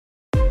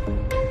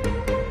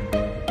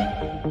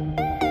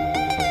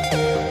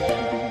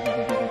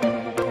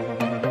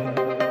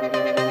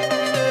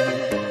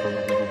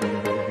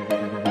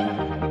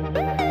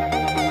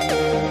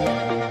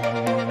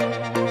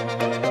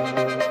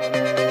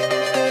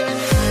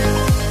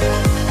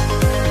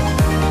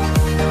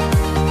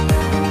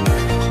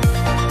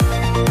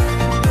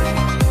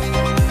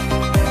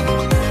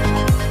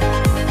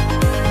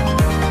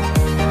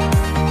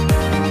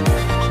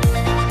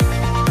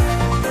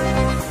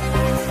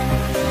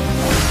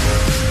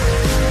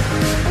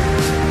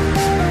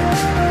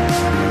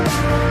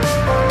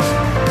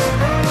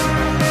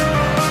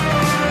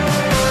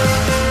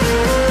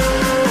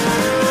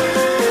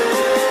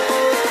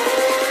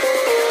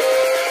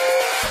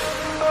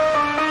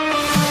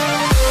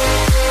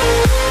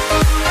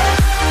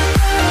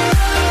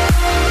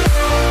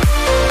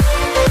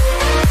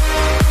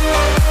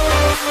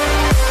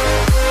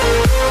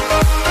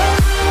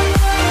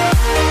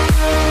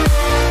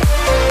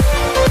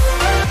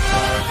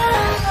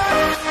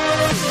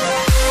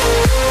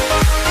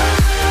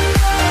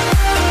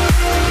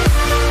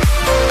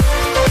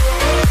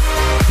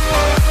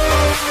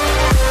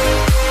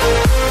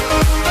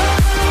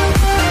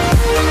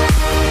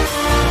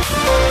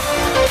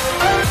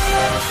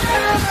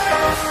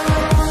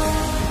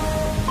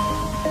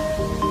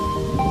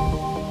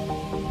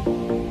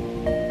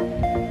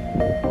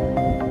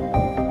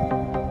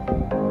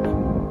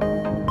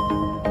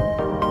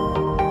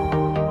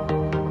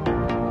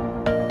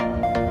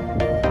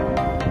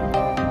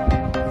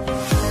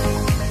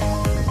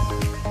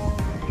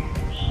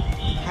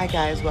Hi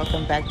guys,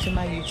 welcome back to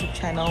my YouTube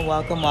channel.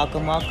 Welcome.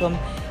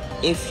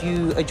 If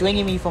you are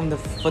joining me for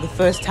the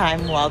first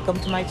time, welcome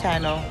to my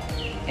channel.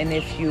 And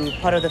if you're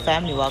part of the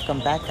family, welcome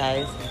back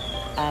guys.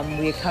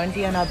 We are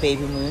currently on our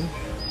baby moon.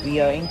 We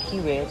are in Key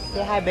West.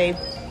 Say hi babe.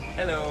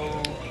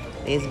 Hello.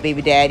 There's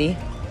baby daddy,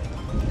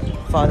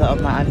 father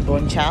of my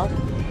unborn child.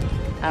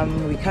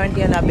 We're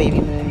currently on our baby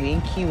moon. We're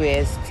in Key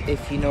West.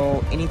 If you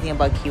know anything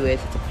about Key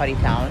West, it's a party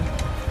town.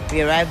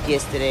 We arrived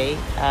yesterday.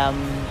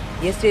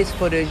 Yesterday's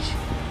footage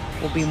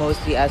will be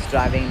mostly us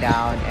driving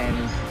down and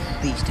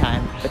beach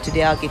time. But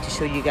today I'll get to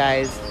show you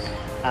guys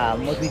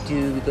what we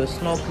do. We go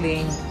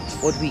snorkeling,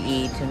 what we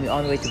eat, and we're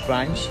on the way to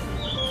brunch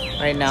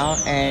right now.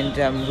 And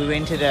we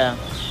rented a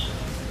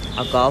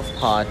golf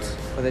cart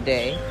for the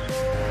day.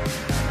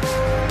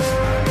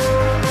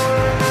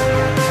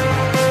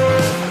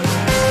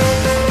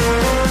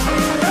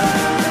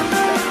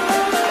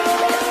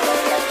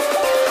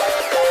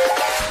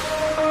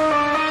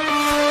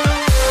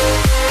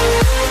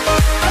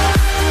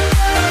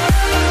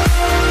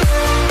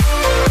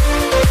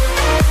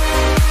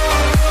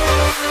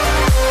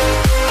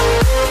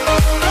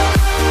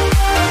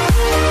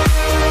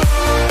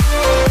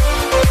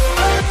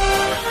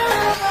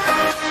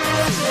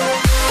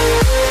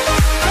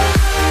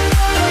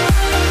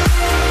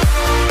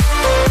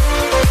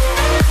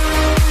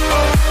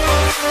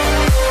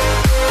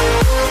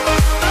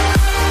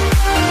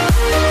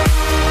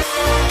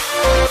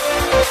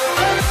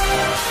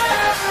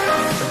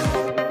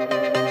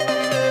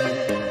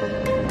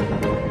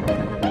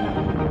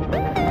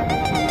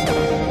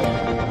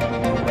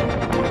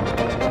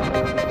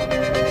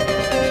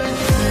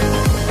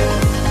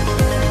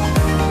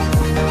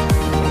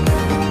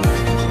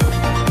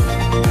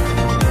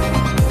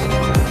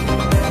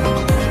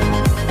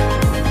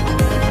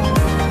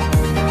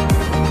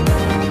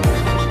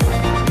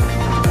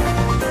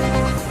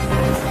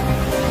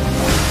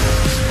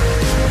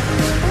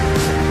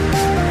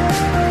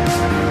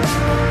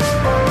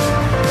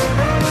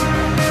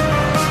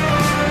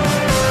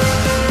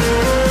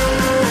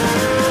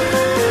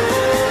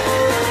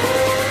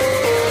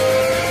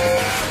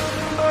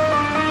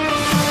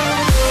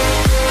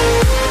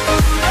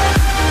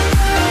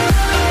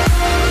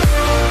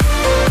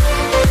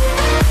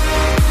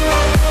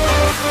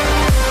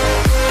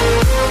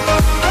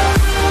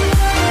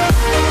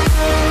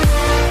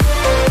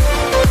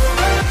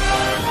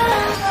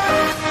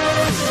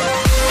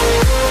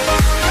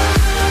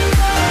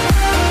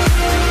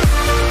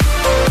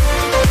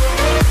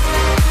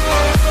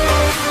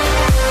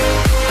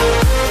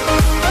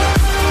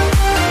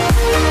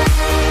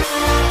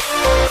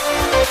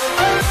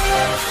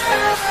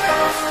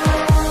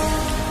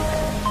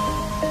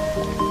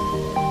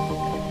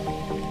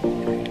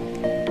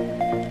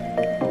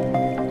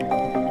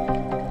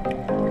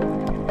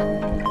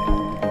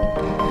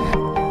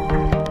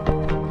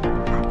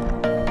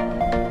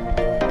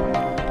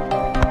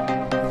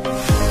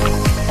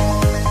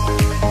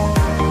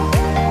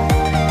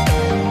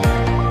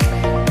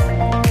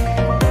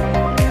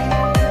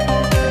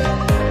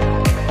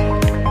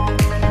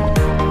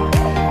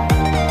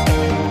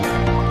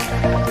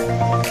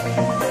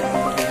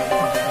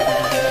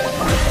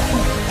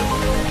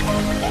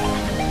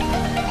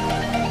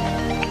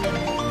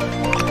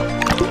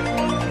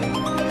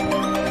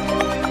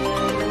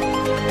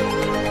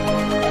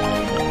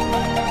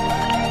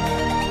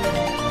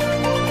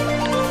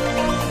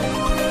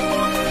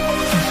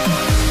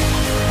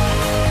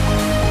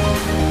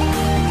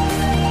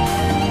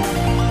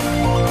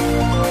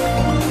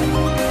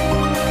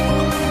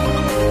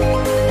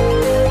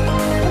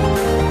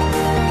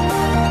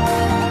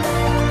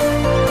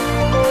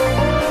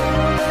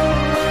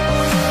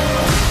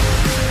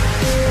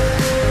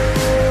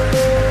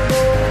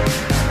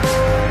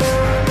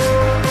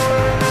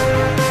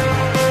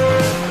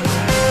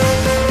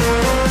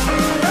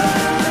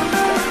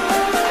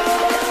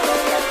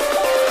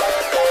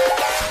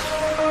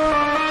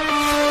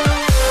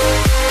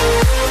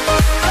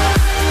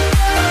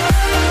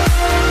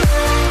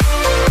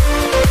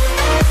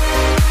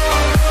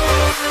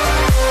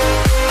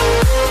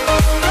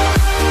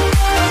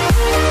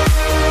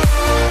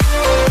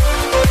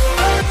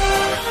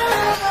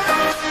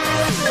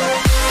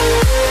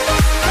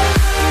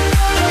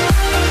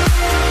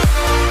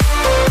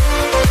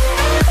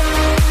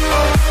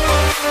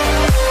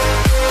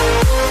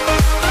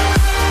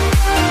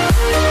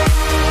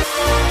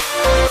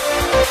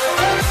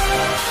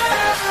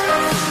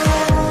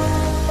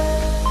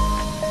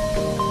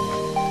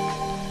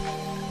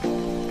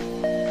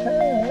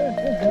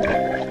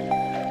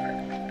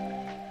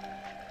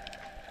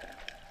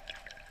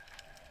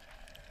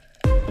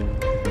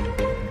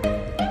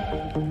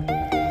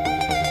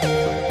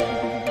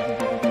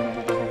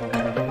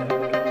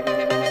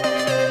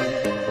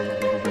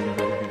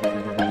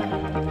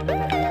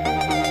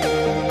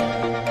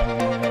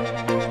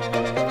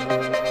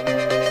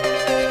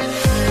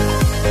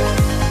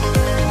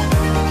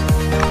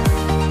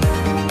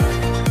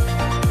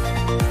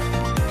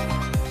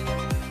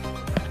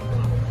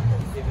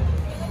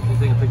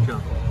 Take a picture.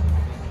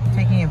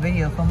 Taking a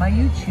video for my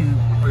YouTube.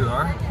 Oh, you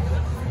are?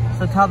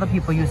 So tell the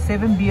people, you're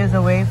 7 beers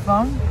away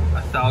from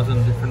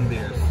 1,000 different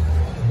beers.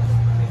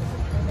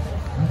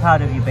 I'm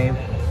proud of you, babe.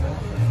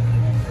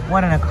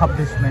 What an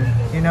accomplishment,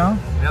 you know?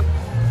 Yep.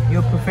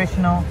 You're a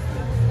professional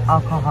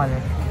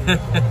alcoholic.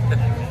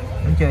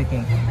 I'm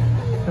joking.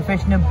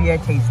 Professional beer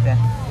taster.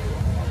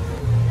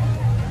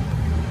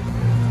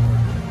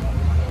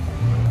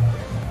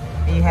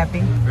 Are you happy?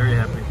 Very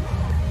happy.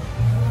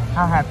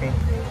 How happy?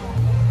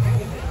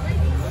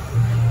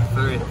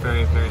 Very,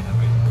 very, very happy.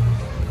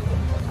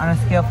 On a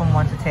scale from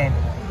 1 to 10.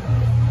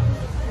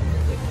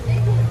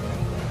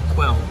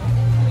 12.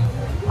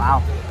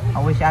 Wow.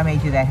 I wish I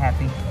made you that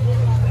happy.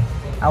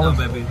 No,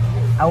 baby.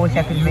 I wish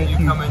I could make you.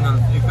 You come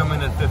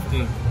in at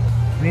 15.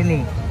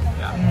 Really?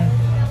 Yeah.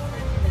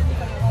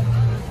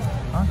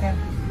 Okay.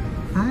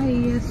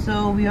 Hi.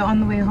 So we are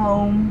on the way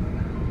home.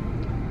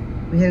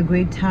 We had a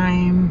great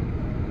time.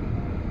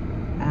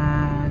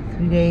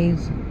 3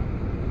 days,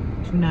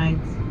 2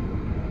 nights.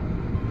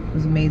 It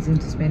was amazing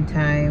to spend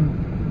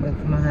time with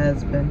my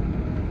husband.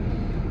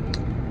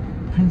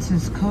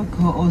 Princess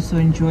Coco also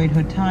enjoyed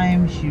her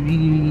time. She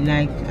really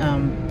liked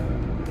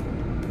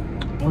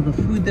all the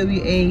food that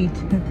we ate.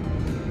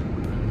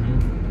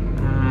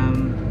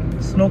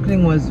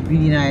 Snorkeling was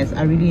really nice.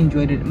 I really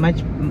enjoyed it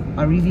much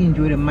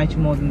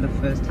more than the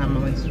first time I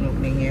went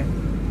snorkeling here.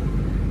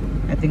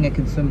 I think I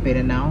can swim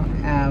better now.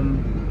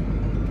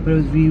 But it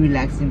was really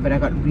relaxing, but I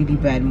got really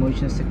bad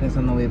motion sickness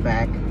on the way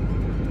back.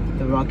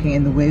 The rocking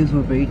and the waves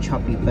were very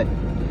choppy, but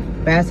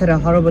Bass had a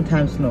horrible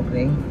time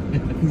snorkeling.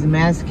 His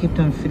mask kept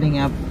on filling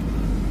up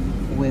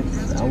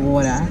with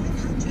water.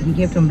 He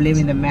kept on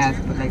blaming the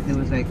mask, but like he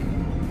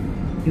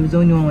was the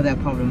only one with that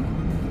problem.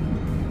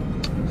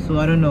 So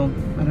I don't know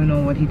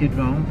what he did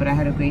wrong, but I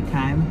had a great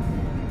time.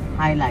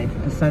 Highlight,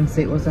 the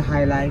sunset was a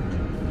highlight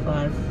for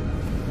us.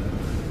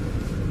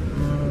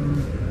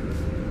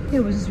 Yeah,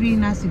 it was just really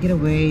nice to get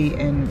away,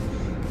 and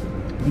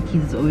the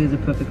Keys is always a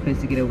perfect place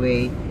to get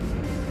away.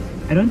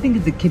 I don't think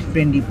it's a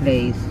kid-friendly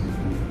place.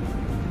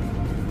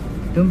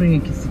 Don't bring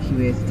your kids to Key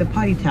West. It's a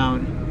party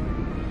town,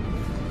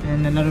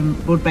 and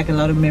brought back a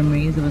lot of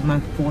memories. It was my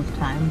 4th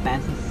time,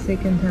 Bass's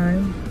 2nd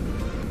time.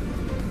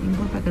 It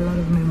brought back a lot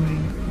of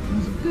memories. It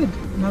was good.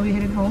 Now we're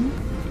headed home.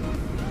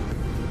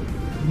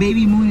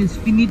 Baby Moon is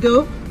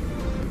finito.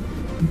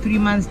 In 3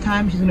 months'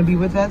 time, she's gonna be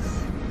with us.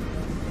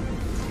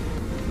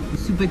 We're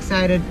super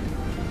excited.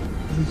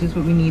 This is just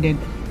what we needed.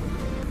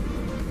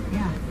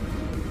 Yeah.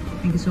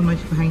 Thank you so much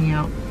for hanging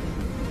out.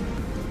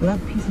 Love,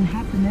 peace, and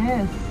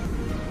happiness.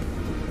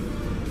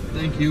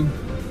 Thank you.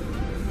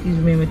 Please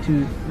remember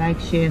to like,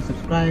 share, and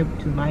subscribe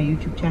to my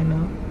YouTube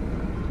channel.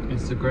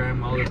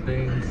 Instagram, all the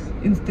things.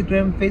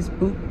 Instagram,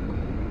 Facebook.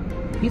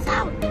 Peace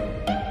out.